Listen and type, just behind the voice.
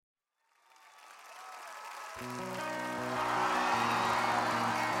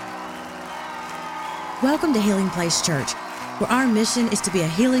Welcome to Healing Place Church, where our mission is to be a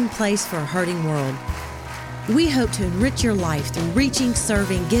healing place for a hurting world. We hope to enrich your life through reaching,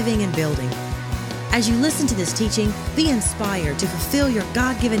 serving, giving, and building. As you listen to this teaching, be inspired to fulfill your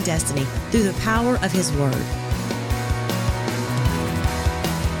God-given destiny through the power of His Word.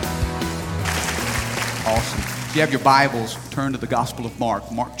 Awesome. If you have your Bibles, turn to the Gospel of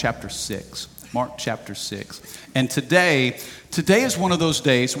Mark, Mark chapter 6. Mark chapter 6. And today is one of those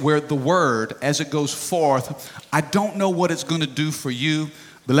days where the Word, as it goes forth, I don't know what it's going to do for you,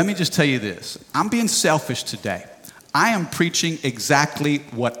 but let me just tell you this. I'm being selfish today. I am preaching exactly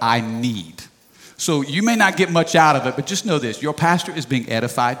what I need. So you may not get much out of it, but just know this. Your pastor is being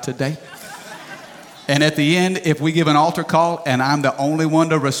edified today. And at the end, if we give an altar call and I'm the only one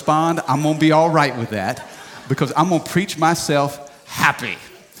to respond, I'm going to be all right with that because I'm going to preach myself happy.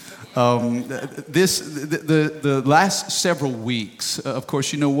 The last several weeks, of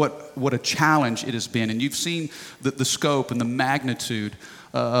course, you know what a challenge it has been. And you've seen the scope and the magnitude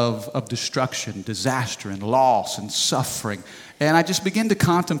of destruction, disaster, and loss and suffering. And I just begin to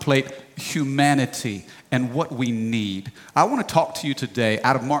contemplate humanity and what we need. I want to talk to you today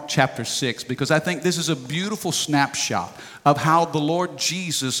out of Mark chapter 6 because I think this is a beautiful snapshot of how the Lord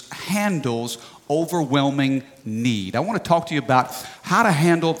Jesus handles overwhelming need. I want to talk to you about how to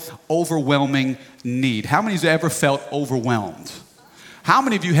handle overwhelming need. How many of you have ever felt overwhelmed? How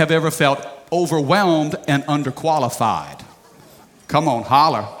many of you have ever felt overwhelmed and underqualified? Come on,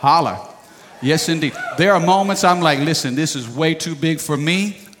 holler, holler. Yes, indeed. There are moments I'm like, listen, this is way too big for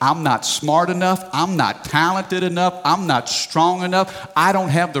me. I'm not smart enough. I'm not talented enough. I'm not strong enough. I don't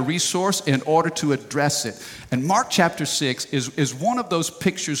have the resource in order to address it. And Mark chapter 6 is one of those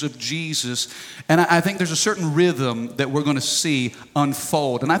pictures of Jesus. And I think there's a certain rhythm that we're going to see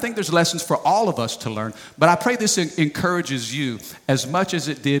unfold. And I think there's lessons for all of us to learn. But I pray this encourages you as much as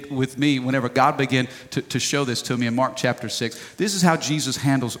it did with me whenever God began to show this to me in Mark chapter 6. This is how Jesus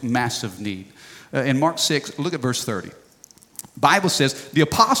handles massive need. In Mark 6, look at verse 30. Bible says, the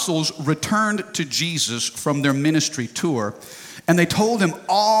apostles returned to Jesus from their ministry tour, and they told him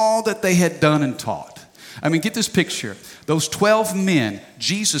all that they had done and taught. I mean, get this picture. Those 12 men,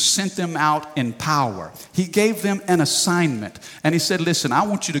 Jesus sent them out in power. He gave them an assignment, and he said, listen, I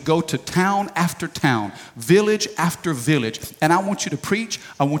want you to go to town after town, village after village, and I want you to preach.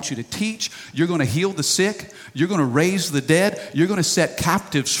 I want you to teach. You're going to heal the sick. You're going to raise the dead. You're going to set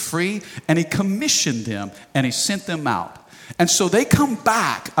captives free. And he commissioned them, and he sent them out. And so they come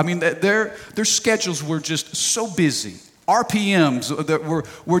back. I mean, their schedules were just so busy. RPMs that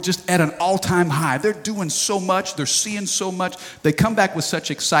were just at an all-time high. They're doing so much. They're seeing so much. They come back with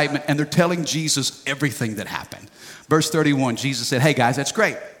such excitement, and they're telling Jesus everything that happened. Verse 31, Jesus said, hey, guys, that's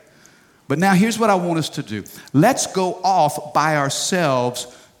great. But now here's what I want us to do. Let's go off by ourselves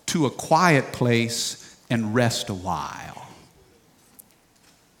to a quiet place and rest a while.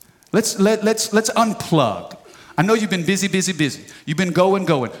 Let's unplug. I know you've been busy. You've been going,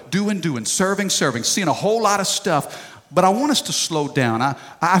 doing, serving, seeing a whole lot of stuff. But I want us to slow down.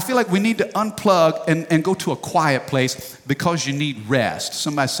 I feel like we need to unplug and go to a quiet place because you need rest.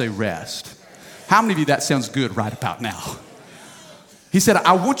 Somebody say rest. How many of you that sounds good right about now? He said,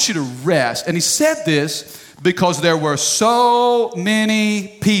 I want you to rest. And he said this because there were so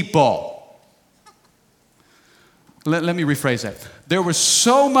many people. Let me rephrase that. There was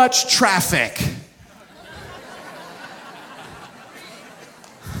so much traffic.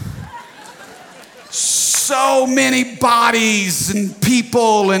 So many bodies and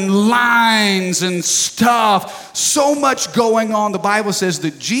people and lines and stuff. So much going on. The Bible says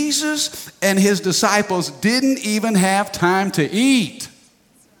that Jesus and his disciples didn't even have time to eat.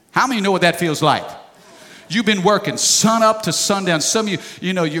 How many know what that feels like? You've been working sun up to sundown. Some of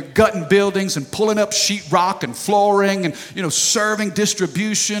you, you're gutting buildings and pulling up sheetrock and flooring and, serving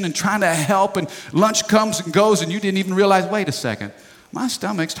distribution and trying to help. And lunch comes and goes and you didn't even realize, wait a second, my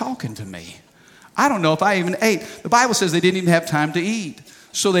stomach's talking to me. I don't know if I even ate. The Bible says they didn't even have time to eat.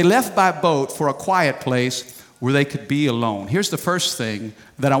 So they left by boat for a quiet place where they could be alone. Here's the first thing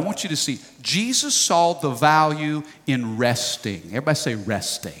that I want you to see. Jesus saw the value in resting. Everybody say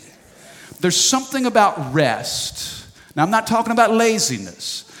resting. There's something about rest. Now, I'm not talking about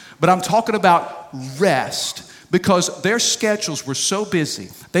laziness, but I'm talking about rest. Because their schedules were so busy.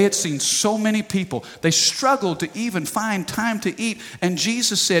 They had seen so many people. They struggled to even find time to eat. And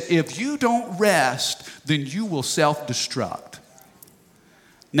Jesus said, if you don't rest, then you will self-destruct.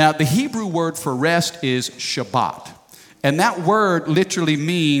 Now, the Hebrew word for rest is Shabbat. And that word literally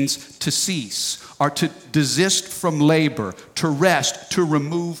means to cease are to desist from labor, to rest, to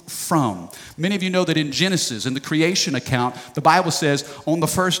remove from. Many of you know that in Genesis, in the creation account, the Bible says on the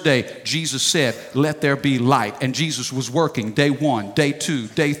first day, Jesus said, let there be light. And Jesus was working day 1, day 2,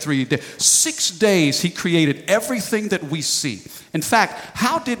 day 3, 6 days he created everything that we see. In fact,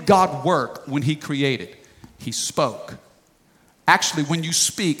 how did God work when he created? He spoke. Actually, when you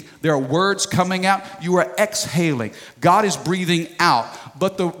speak, there are words coming out. You are exhaling. God is breathing out.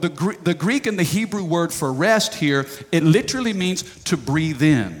 But the Greek and the Hebrew word for rest here, it literally means to breathe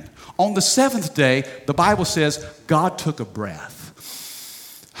in. On the seventh day, the Bible says, God took a breath.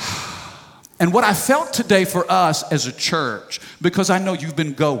 And what I felt today for us as a church, because I know you've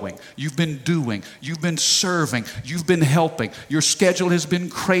been going, you've been doing, you've been serving, you've been helping. Your schedule has been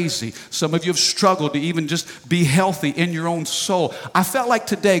crazy. Some of you have struggled to even just be healthy in your own soul. I felt like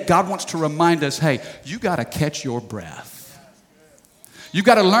today God wants to remind us, hey, you got to catch your breath. You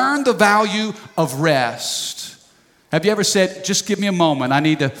got to learn the value of rest. Have you ever said, just give me a moment, I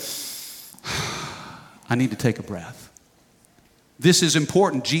need to take a breath. This is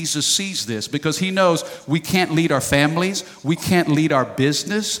important. Jesus sees this because he knows we can't lead our families. We can't lead our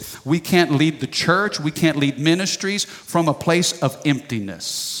business. We can't lead the church. We can't lead ministries from a place of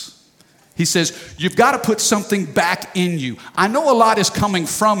emptiness. He says, you've got to put something back in you. I know a lot is coming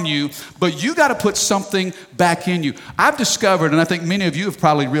from you, but you got to put something back in you. I've discovered, and I think many of you have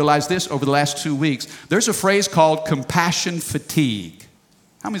probably realized this over the last 2 weeks, there's a phrase called compassion fatigue.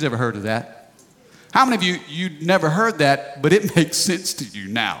 How many's ever heard of that? How many of you'd never heard that, but it makes sense to you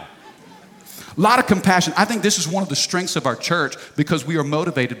now? A lot of compassion. I think this is one of the strengths of our church because we are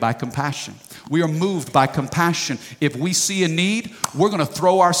motivated by compassion. We are moved by compassion. If we see a need, we're going to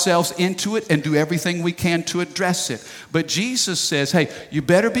throw ourselves into it and do everything we can to address it. But Jesus says, hey, you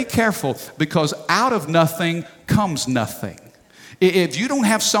better be careful because out of nothing comes nothing. If you don't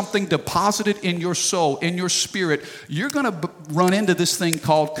have something deposited in your soul, in your spirit, you're going to run into this thing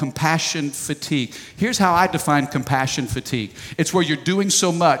called compassion fatigue. Here's how I define compassion fatigue. It's where you're doing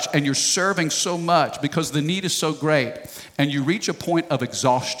so much and you're serving so much because the need is so great and you reach a point of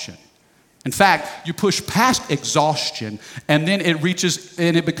exhaustion. In fact, you push past exhaustion and then it reaches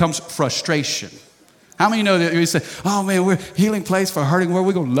and it becomes frustration. How many know that you say, oh man, we're healing place for hurting world.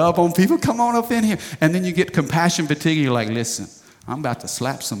 We're going to love on people. Come on up in here. And then you get compassion fatigue and you're like, listen, I'm about to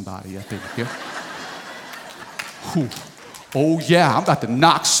slap somebody up in here. Oh, yeah, I'm about to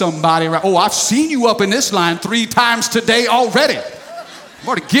knock somebody around. Oh, I've seen you up in this line 3 times today already. I've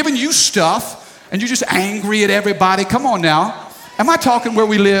already given you stuff, and you're just angry at everybody. Come on now. Am I talking where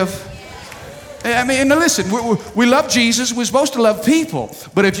we live? I mean, now listen, we love Jesus. We're supposed to love people.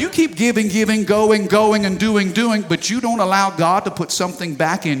 But if you keep giving, going, and doing, but you don't allow God to put something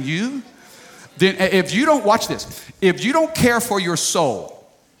back in you, then if you don't, watch this, if you don't care for your soul,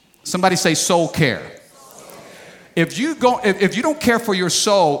 somebody say soul care. If you don't care for your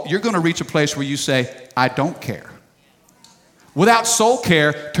soul, you're going to reach a place where you say, I don't care. Without soul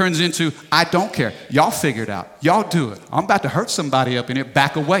care turns into, I don't care. Y'all figure it out. Y'all do it. I'm about to hurt somebody up in here.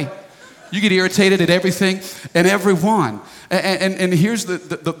 Back away. You get irritated at everything and everyone. And here's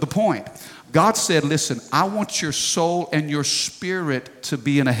the point. God said, listen, I want your soul and your spirit to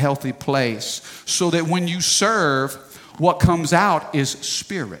be in a healthy place so that when you serve, what comes out is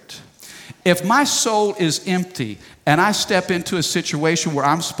spirit. If my soul is empty and I step into a situation where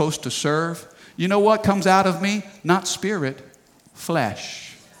I'm supposed to serve, you know what comes out of me? Not spirit,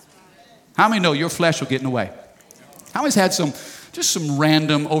 flesh. How many know your flesh will get in the way? How many's had some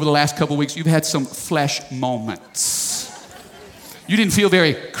random, over the last couple of weeks, you've had some flesh moments. You didn't feel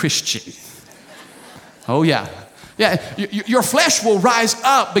very Christian. Oh, yeah. Yeah, your flesh will rise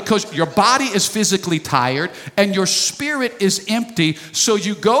up because your body is physically tired and your spirit is empty. So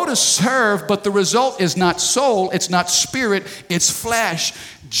you go to serve, but the result is not soul, it's not spirit, it's flesh.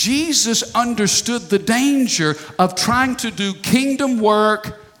 Jesus understood the danger of trying to do kingdom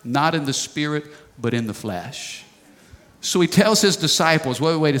work, not in the spirit, but in the flesh. So he tells his disciples,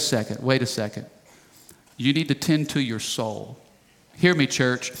 wait a second. You need to tend to your soul. Hear me,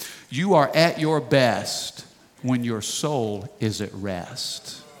 church. You are at your best when your soul is at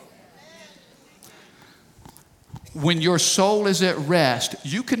rest. When your soul is at rest,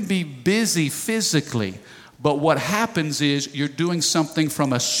 you can be busy physically, but what happens is you're doing something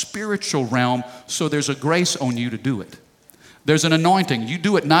from a spiritual realm, so there's a grace on you to do it. There's an anointing. You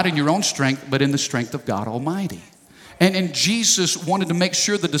do it not in your own strength, but in the strength of God Almighty. And Jesus wanted to make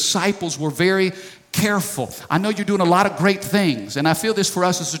sure the disciples were very careful. I know you're doing a lot of great things, and I feel this for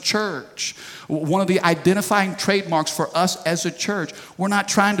us as a church. One of the identifying trademarks for us as a church, we're not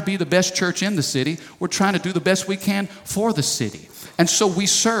trying to be the best church in the city. We're trying to do the best we can for the city. And so we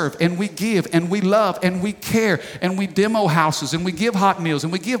serve and we give and we love and we care and we demo houses and we give hot meals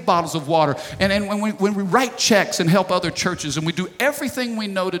and we give bottles of water. And when we write checks and help other churches and we do everything we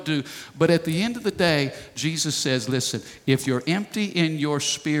know to do. But at the end of the day, Jesus says, listen, if you're empty in your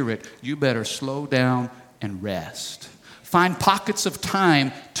spirit, you better slow down and rest. Find pockets of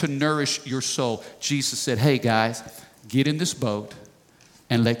time to nourish your soul. Jesus said, hey guys, get in this boat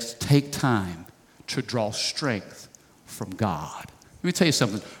and let's take time to draw strength from God. Let me tell you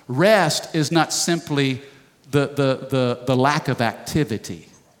something. Rest is not simply the lack of activity.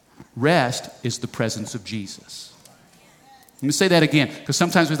 Rest is the presence of Jesus. Let me say that again, because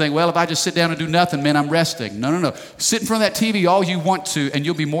sometimes we think, well, if I just sit down and do nothing, man, I'm resting. No. Sit in front of that TV all you want to, and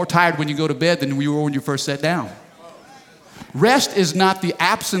you'll be more tired when you go to bed than you were when you first sat down. Rest is not the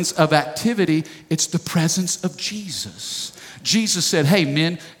absence of activity, it's the presence of Jesus. Jesus said, hey,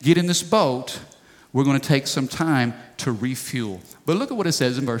 men, get in this boat. We're going to take some time to refuel. But look at what it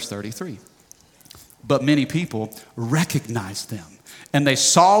says in verse 33. But many people recognized them, and they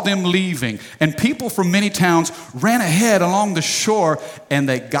saw them leaving. And people from many towns ran ahead along the shore, and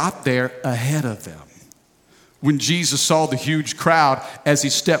they got there ahead of them. When Jesus saw the huge crowd as he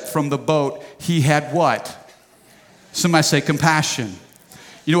stepped from the boat, he had what? Somebody say compassion.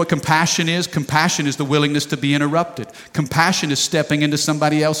 You know what compassion is? Compassion is the willingness to be interrupted. Compassion is stepping into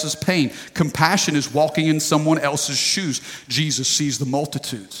somebody else's pain. Compassion is walking in someone else's shoes. Jesus sees the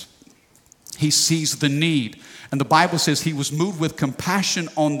multitudes. He sees the need. And the Bible says he was moved with compassion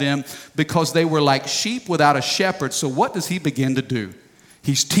on them because they were like sheep without a shepherd. So what does he begin to do?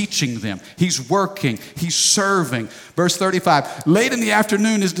 He's teaching them. He's working. He's serving. Verse 35, late in the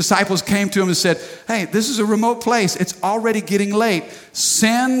afternoon, his disciples came to him and said, hey, this is a remote place. It's already getting late.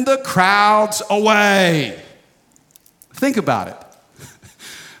 Send the crowds away. Think about it.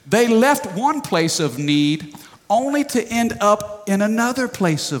 They left one place of need only to end up in another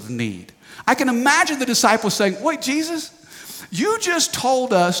place of need. I can imagine the disciples saying, wait, Jesus, you just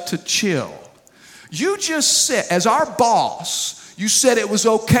told us to chill. You just said, as our boss, you said it was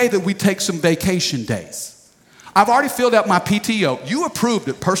okay that we take some vacation days. I've already filled out my PTO. You approved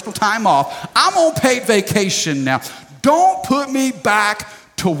it, personal time off. I'm on paid vacation now. Don't put me back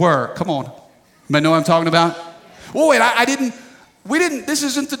to work. Come on. You know what I'm talking about? Oh, wait, this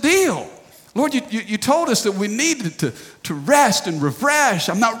isn't the deal. Lord, you told us that we needed to rest and refresh.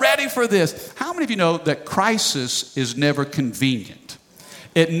 I'm not ready for this. How many of you know that crisis is never convenient?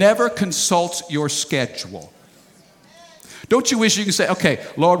 It never consults your schedule. Don't you wish you could say, okay,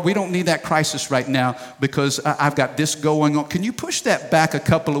 Lord, we don't need that crisis right now because I've got this going on. Can you push that back a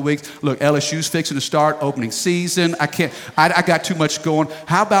couple of weeks? Look, LSU's fixing to start opening season. I got too much going.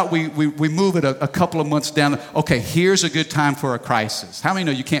 How about we move it a couple of months down? Okay, here's a good time for a crisis. How many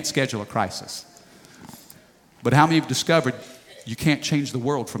know you can't schedule a crisis? But how many have discovered you can't change the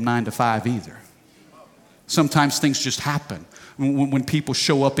world from 9 to 5 either? Sometimes things just happen. When people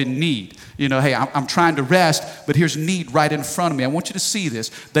show up in need. You know, hey, I'm trying to rest, but here's need right in front of me. I want you to see this.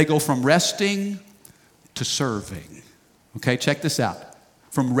 They go from resting to serving. Okay, check this out.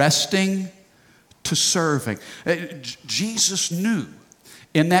 From resting to serving. Jesus knew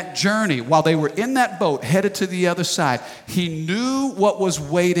in that journey, while they were in that boat headed to the other side, he knew what was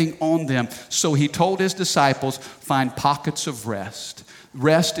waiting on them. So he told his disciples, find pockets of rest.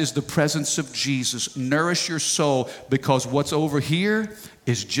 Rest is the presence of Jesus. Nourish your soul because what's over here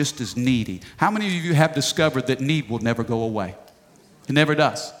is just as needy. How many of you have discovered that need will never go away? It never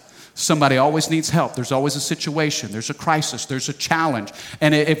does. Somebody always needs help. There's always a situation. There's a crisis. There's a challenge.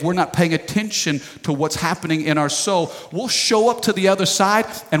 And if we're not paying attention to what's happening in our soul, we'll show up to the other side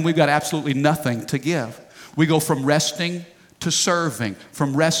and we've got absolutely nothing to give. We go from resting to serving,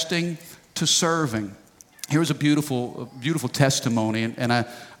 from resting to serving. Here's a beautiful testimony, and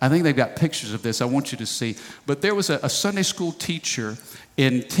I think they've got pictures of this. I want you to see. But there was a Sunday school teacher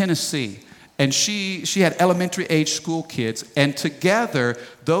in Tennessee, and she had elementary age school kids, and together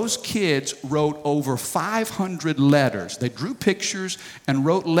those kids wrote over 500 letters. They drew pictures and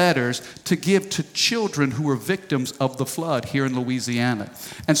wrote letters to give to children who were victims of the flood here in Louisiana.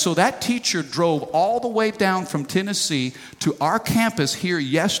 And so that teacher drove all the way down from Tennessee to our campus here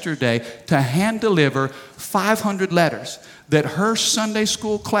yesterday to hand deliver 500 letters that her Sunday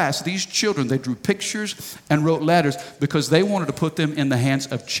school class, these children, they drew pictures and wrote letters because they wanted to put them in the hands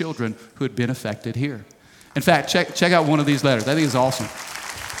of children who had been affected here. In fact, check out one of these letters. I think it's awesome.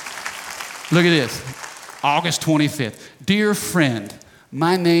 Look at this. August 25th. Dear friend,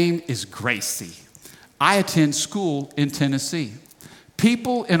 my name is Gracie. I attend school in Tennessee.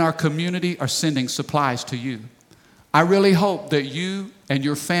 People in our community are sending supplies to you. I really hope that you and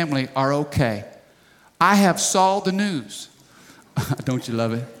your family are okay. I have saw the news. Don't you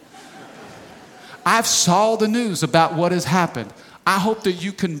love it? I've saw the news about what has happened. I hope that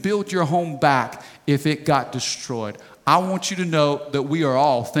you can build your home back if it got destroyed. I want you to know that we are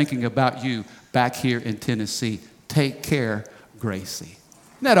all thinking about you back here in Tennessee. Take care, Gracie.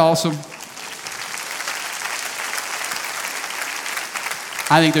 Isn't that awesome?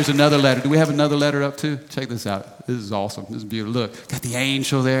 I think there's another letter. Do we have another letter up too? Check this out. This is awesome. This is beautiful. Look, got the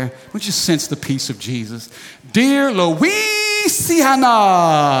angel there. Don't you sense the peace of Jesus? Dear Louisiana,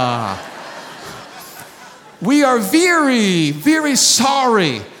 we are very, very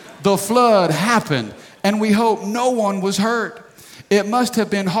sorry the flood happened, and we hope no one was hurt. It must have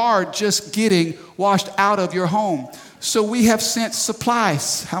been hard just getting washed out of your home. So we have sent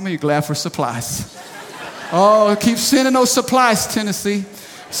supplies. How many are glad for supplies? Oh, keep sending those supplies, Tennessee.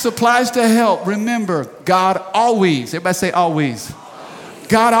 Supplies to help. Remember, God always, everybody say always.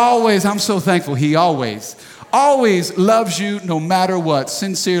 God always, I'm so thankful, He always loves you no matter what.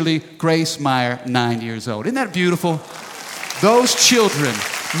 Sincerely, Grace Meyer, 9 years old. Isn't that beautiful? Those children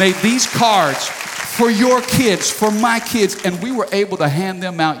made these cards for your kids, for my kids, and we were able to hand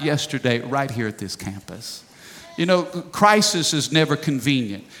them out yesterday right here at this campus. You know, crisis is never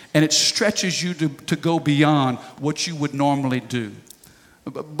convenient, and it stretches you to go beyond what you would normally do.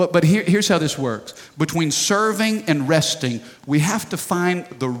 But here's how this works. Between serving and resting, we have to find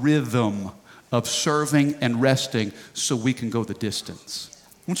the rhythm of serving and resting so we can go the distance.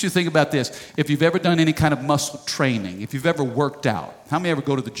 I want you to think about this. If you've ever done any kind of muscle training, if you've ever worked out, how many ever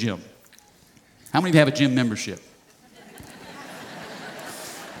go to the gym? How many of you have a gym membership?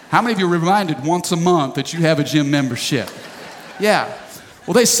 How many of you are reminded once a month that you have a gym membership? Yeah.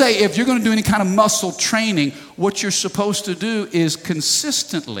 Well, they say if you're going to do any kind of muscle training, what you're supposed to do is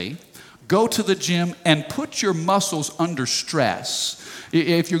consistently go to the gym and put your muscles under stress.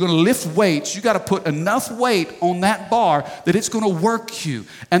 If you're going to lift weights, you got to put enough weight on that bar that it's going to work you.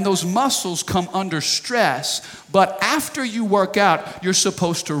 And those muscles come under stress. But after you work out, you're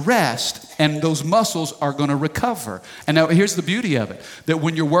supposed to rest, and those muscles are going to recover. And now here's the beauty of it, that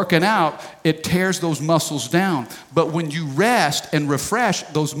when you're working out, it tears those muscles down. But when you rest and refresh,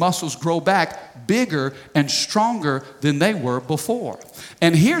 those muscles grow back bigger and stronger than they were before.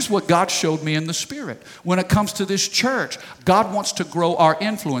 And here's what God showed me in the Spirit. When it comes to this church, God wants to grow our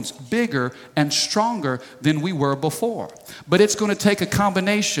influence bigger and stronger than we were before. But it's going to take a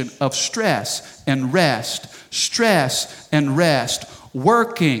combination of stress and rest,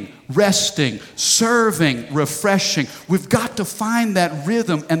 working, resting, serving, refreshing. We've got to find that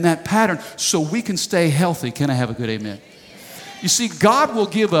rhythm and that pattern so we can stay healthy. Can I have a good amen? You see, God will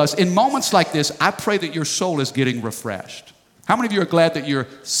give us, in moments like this, I pray that your soul is getting refreshed. How many of you are glad that you're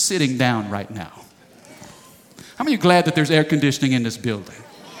sitting down right now? How many are glad that there's air conditioning in this building?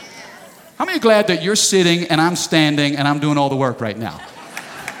 How many are glad that you're sitting and I'm standing and I'm doing all the work right now?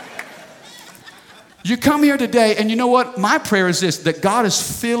 You come here today, and you know what? My prayer is this, that God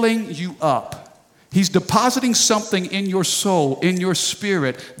is filling you up. He's depositing something in your soul, in your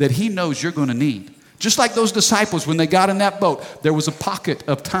spirit, that He knows you're going to need. Just like those disciples, when they got in that boat, there was a pocket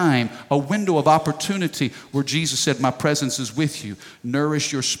of time, a window of opportunity where Jesus said, my presence is with you.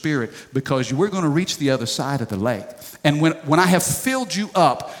 Nourish your spirit, because we're going to reach the other side of the lake. And when I have filled you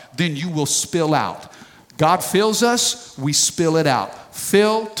up, then you will spill out. God fills us, we spill it out.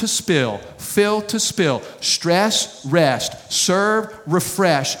 Fill to spill, fill to spill. Stress, rest, serve,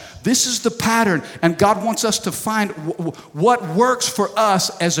 refresh. This is the pattern, and God wants us to find what works for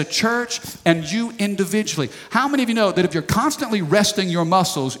us as a church and you individually. How many of you know that if you're constantly resting your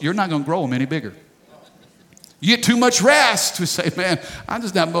muscles, you're not going to grow them any bigger? You get too much rest. We say, man, I'm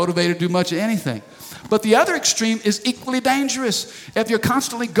just not motivated to do much of anything. But the other extreme is equally dangerous. If you're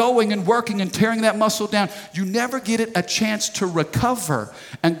constantly going and working and tearing that muscle down, you never get it a chance to recover.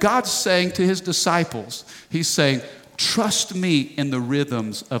 And God's saying to His disciples, He's saying, trust me in the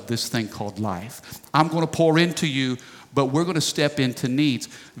rhythms of this thing called life. I'm going to pour into you, but we're going to step into needs.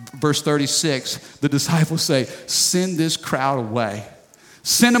 Verse 36, the disciples say, send this crowd away.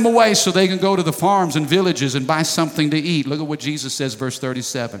 Send them away so they can go to the farms and villages and buy something to eat. Look at what Jesus says, verse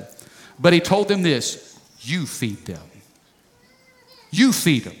 37. But He told them this, you feed them. You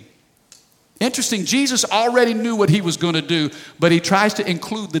feed them. Interesting, Jesus already knew what He was going to do, but He tries to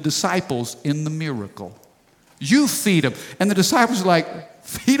include the disciples in the miracle. You feed them. And the disciples are like,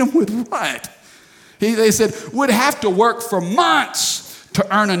 feed them with what? They said, we'd have to work for months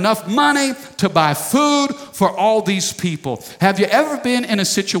to earn enough money to buy food for all these people. Have you ever been in a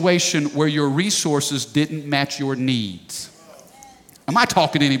situation where your resources didn't match your needs? Am I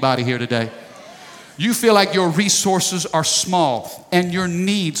talking to anybody here today? You feel like your resources are small and your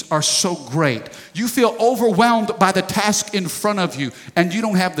needs are so great. You feel overwhelmed by the task in front of you and you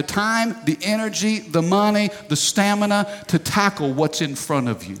don't have the time, the energy, the money, the stamina to tackle what's in front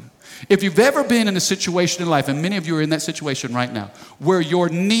of you. If you've ever been in a situation in life, and many of you are in that situation right now, where your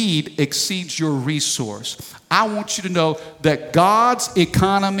need exceeds your resource, I want you to know that God's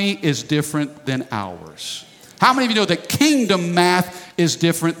economy is different than ours. How many of you know that kingdom math is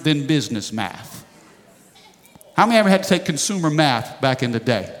different than business math? How many ever had to take consumer math back in the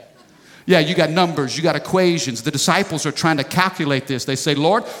day? Yeah, you got numbers, you got equations. The disciples are trying to calculate this. They say,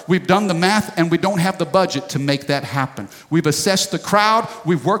 Lord, we've done the math and we don't have the budget to make that happen. We've assessed the crowd,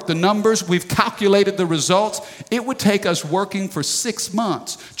 we've worked the numbers, we've calculated the results. It would take us working for 6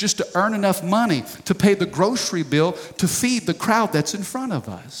 months just to earn enough money to pay the grocery bill to feed the crowd that's in front of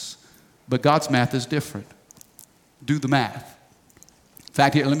us. But God's math is different. Do the math. In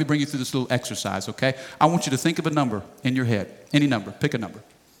fact, here, let me bring you through this little exercise, okay? I want you to think of a number in your head. Any number. Pick a number.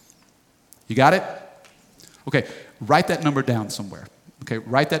 You got it? Okay, write that number down somewhere. Okay,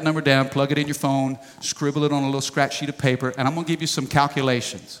 write that number down, plug it in your phone, scribble it on a little scratch sheet of paper, and I'm going to give you some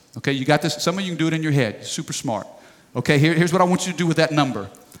calculations. Okay, you got this? Some of you can do it in your head. You're super smart. Okay, here's what I want you to do with that number.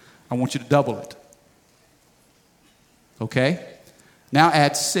 I want you to double it. Okay? Now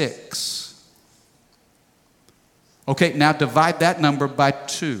add 6. Okay, now divide that number by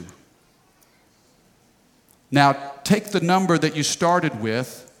 2. Now take the number that you started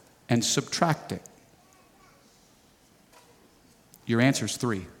with and subtract it. Your answer is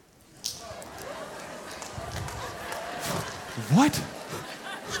 3. What?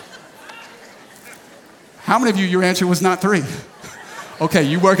 How many of you, your answer was not 3? Okay,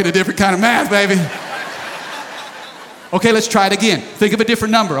 you working a different kind of math, baby. Okay, let's try it again. Think of a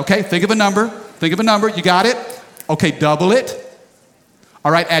different number, okay? Think of a number. Think of a number. You got it? Okay, double it.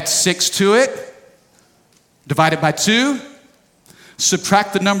 All right, add 6 to it. Divide it by 2.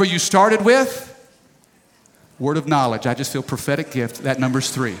 Subtract the number you started with. Word of knowledge. I just feel prophetic gift. That number's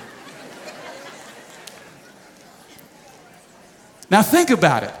 3. Now think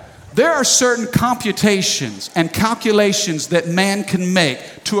about it. There are certain computations and calculations that man can make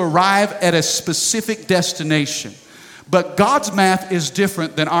to arrive at a specific destination. But God's math is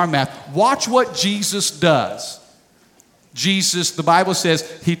different than our math. Watch what Jesus does. Jesus, the Bible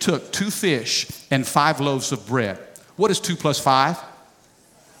says, he took 2 fish and 5 loaves of bread. What is 2 plus 5?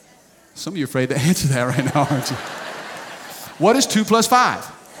 Some of you are afraid to answer that right now, aren't you? What is 2 plus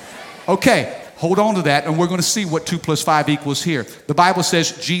 5? Okay, hold on to that, and we're going to see what 2 plus 5 equals here. The Bible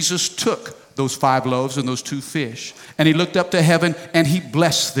says Jesus took those 5 loaves and those 2 fish, and he looked up to heaven, and he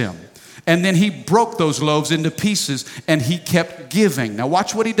blessed them. And then he broke those loaves into pieces and he kept giving. Now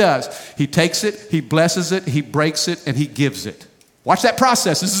watch what he does. He takes it, he blesses it, he breaks it, and he gives it. Watch that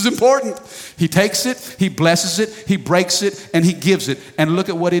process. This is important. He takes it, he blesses it, he breaks it, and he gives it. And look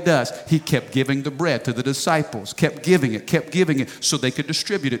at what he does. He kept giving the bread to the disciples, kept giving it so they could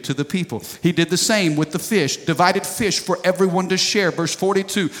distribute it to the people. He did the same with the fish, divided fish for everyone to share. Verse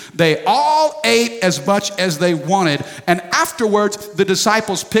 42, they all ate as much as they wanted. And afterwards, the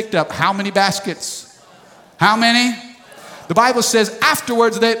disciples picked up how many baskets? How many? The Bible says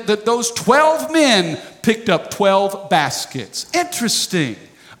afterwards that those 12 men picked up 12 baskets. Interesting.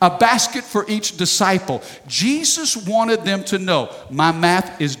 A basket for each disciple. Jesus wanted them to know, my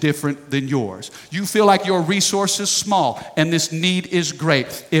math is different than yours. You feel like your resource is small and this need is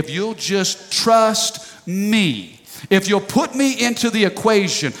great. If you'll just trust me, if you'll put me into the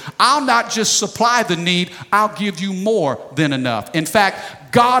equation, I'll not just supply the need, I'll give you more than enough. In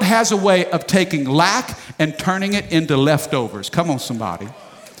fact, God has a way of taking lack and turning it into leftovers. Come on, somebody.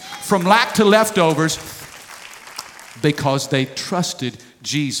 From lack to leftovers because they trusted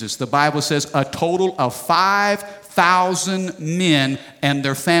Jesus. The Bible says a total of 5,000 men and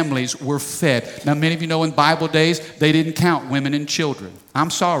their families were fed. Now, many of you know in Bible days, they didn't count women and children. I'm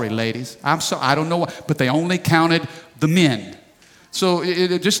sorry, ladies. I don't know why, but they only counted the men. So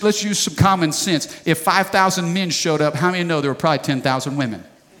just let's use some common sense. If 5,000 men showed up, how many know there were probably 10,000 women?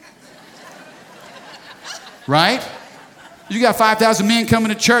 Right? You got 5,000 men coming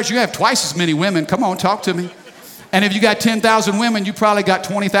to church, you have twice as many women. Come on, talk to me. And if you got 10,000 women, you probably got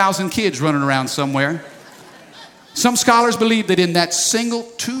 20,000 kids running around somewhere. Some scholars believe that in that single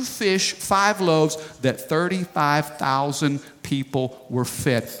 2 fish, 5 loaves, that 35,000 people were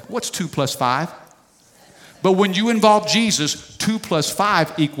fed. What's 2 plus 5? But when you involve Jesus, 2 plus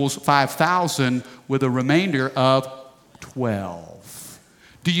 5 equals 5,000 with a remainder of 12.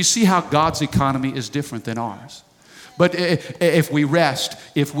 Do you see how God's economy is different than ours? But if we rest,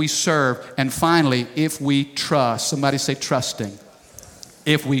 if we serve, and finally, if we trust, somebody say trusting.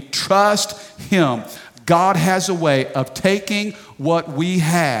 If we trust Him, God has a way of taking what we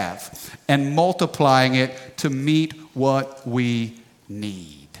have and multiplying it to meet what we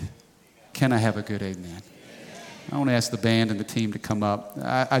need. Can I have a good amen? I want to ask the band and the team to come up.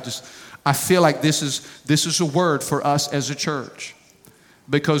 I feel like this is a word for us as a church,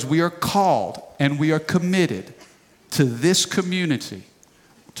 because we are called and we are committed to this community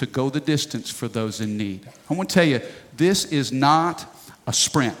to go the distance for those in need. I want to tell you, this is not a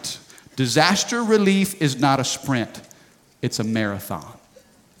sprint. Disaster relief is not a sprint. It's a marathon.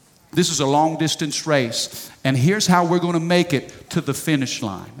 This is a long distance race, and here's how we're going to make it to the finish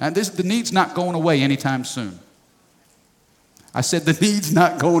line. And the need's not going away anytime soon. I said the need's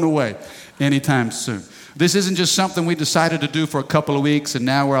not going away anytime soon. This isn't just something we decided to do for a couple of weeks and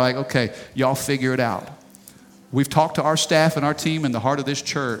now we're like, okay, y'all figure it out. We've talked to our staff and our team, and the heart of this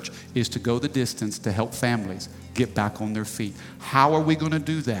church is to go the distance to help families get back on their feet. How are we going to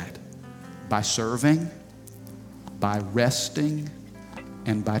do that? By serving, by resting,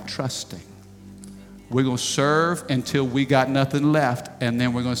 and by trusting. We're going to serve until we got nothing left, and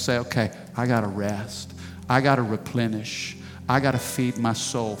then we're going to say, okay, I got to rest. I got to replenish. I got to feed my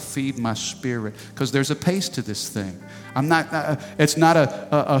soul, feed my spirit, because there's a pace to this thing. It's not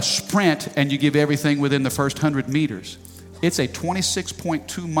a sprint and you give everything within the first 100 meters. It's a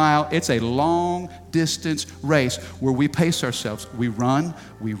 26.2 mile, it's a long distance race where we pace ourselves. We run,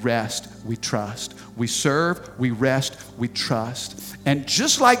 we rest, we trust. We serve, we rest, we trust. And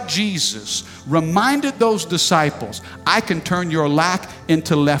just like Jesus reminded those disciples, I can turn your lack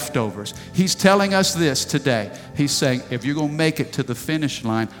into leftovers. He's telling us this today. He's saying, if you're going to make it to the finish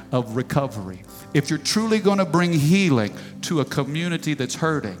line of recovery, if you're truly going to bring healing to a community that's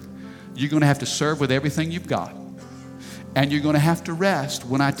hurting, you're going to have to serve with everything you've got. And you're going to have to rest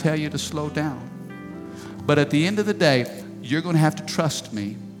when I tell you to slow down. But at the end of the day, you're going to have to trust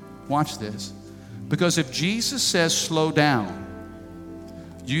me. Watch this. Because if Jesus says slow down,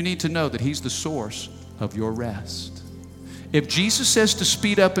 you need to know that He's the source of your rest. If Jesus says to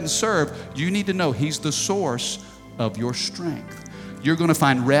speed up and serve, you need to know He's the source of your strength. You're going to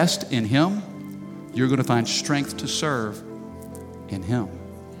find rest in Him. You're going to find strength to serve in Him.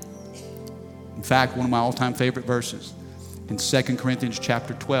 In fact, one of my all-time favorite verses in 2 Corinthians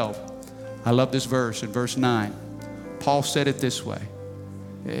chapter 12. I love this verse. In verse 9, Paul said it this way.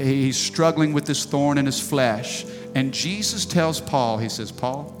 He's struggling with this thorn in his flesh. And Jesus tells Paul, he says,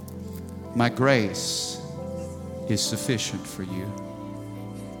 Paul, my grace is sufficient for you.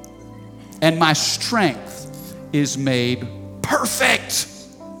 And my strength is made perfect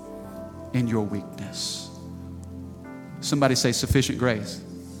in your weakness. Somebody say sufficient grace.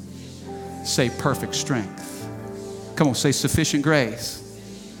 Say perfect strength. Come on, say sufficient grace.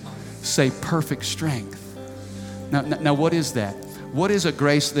 Say perfect strength. Now what is that? What is a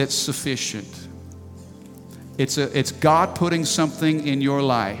grace that's sufficient? It's God putting something in your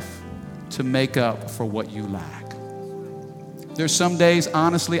life to make up for what you lack. There's some days,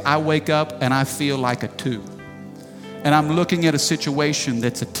 honestly, I wake up and I feel like a 2. And I'm looking at a situation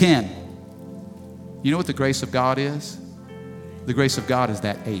that's a 10. You know what the grace of God is? The grace of God is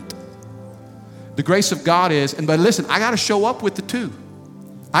that 8. The grace of God is, but listen, I got to show up with the 2.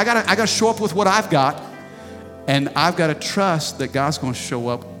 I got to show up with what I've got, and I've got to trust that God's going to show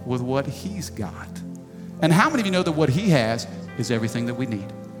up with what He's got. And how many of you know that what He has is everything that we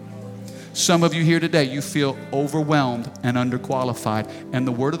need? Some of you here today, you feel overwhelmed and underqualified, and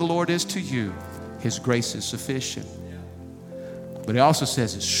the word of the Lord is to you, His grace is sufficient. But He also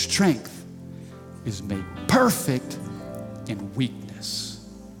says His strength is made perfect in weakness.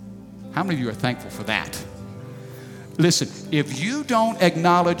 How many of you are thankful for that? Listen, if you don't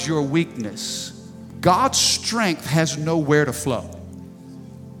acknowledge your weakness, God's strength has nowhere to flow.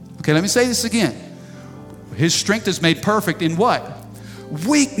 Okay, let me say this again. His strength is made perfect in what?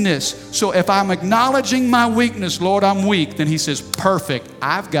 Weakness. So if I'm acknowledging my weakness, Lord, I'm weak, then He says, perfect.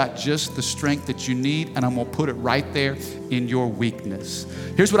 I've got just the strength that you need, and I'm going to put it right there in your weakness.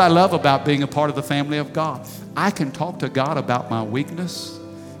 Here's what I love about being a part of the family of God. I can talk to God about my weakness,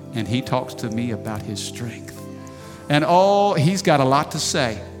 and He talks to me about His strength. And He's got a lot to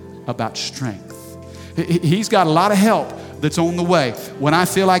say about strength. He's got a lot of help that's on the way. When I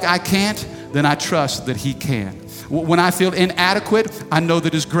feel like I can't, then I trust that He can. When I feel inadequate, I know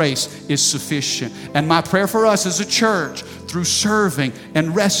that His grace is sufficient. And my prayer for us as a church, through serving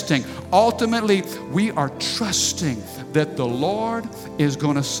and resting, ultimately we are trusting that the Lord is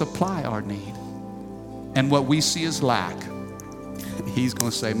going to supply our need. And what we see as lack, He's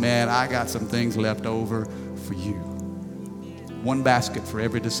going to say, man, I got some things left over for you. One basket for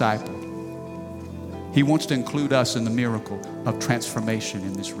every disciple. He wants to include us in the miracle of transformation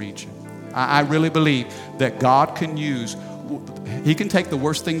in this region. I really believe that God can use, He can take the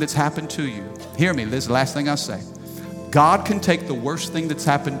worst thing that's happened to you. Hear me, this is the last thing I say. God can take the worst thing that's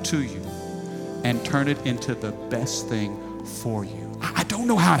happened to you and turn it into the best thing for you. I don't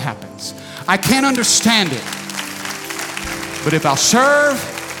know how it happens. I can't understand it. But if I'll serve,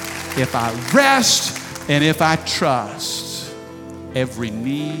 if I rest, and if I trust, every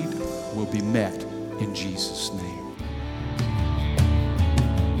need will be met in Jesus' name.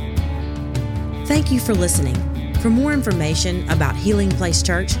 Thank you for listening. For more information about Healing Place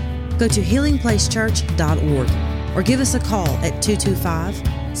Church, go to healingplacechurch.org or give us a call at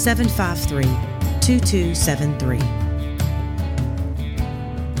 225-753-2273.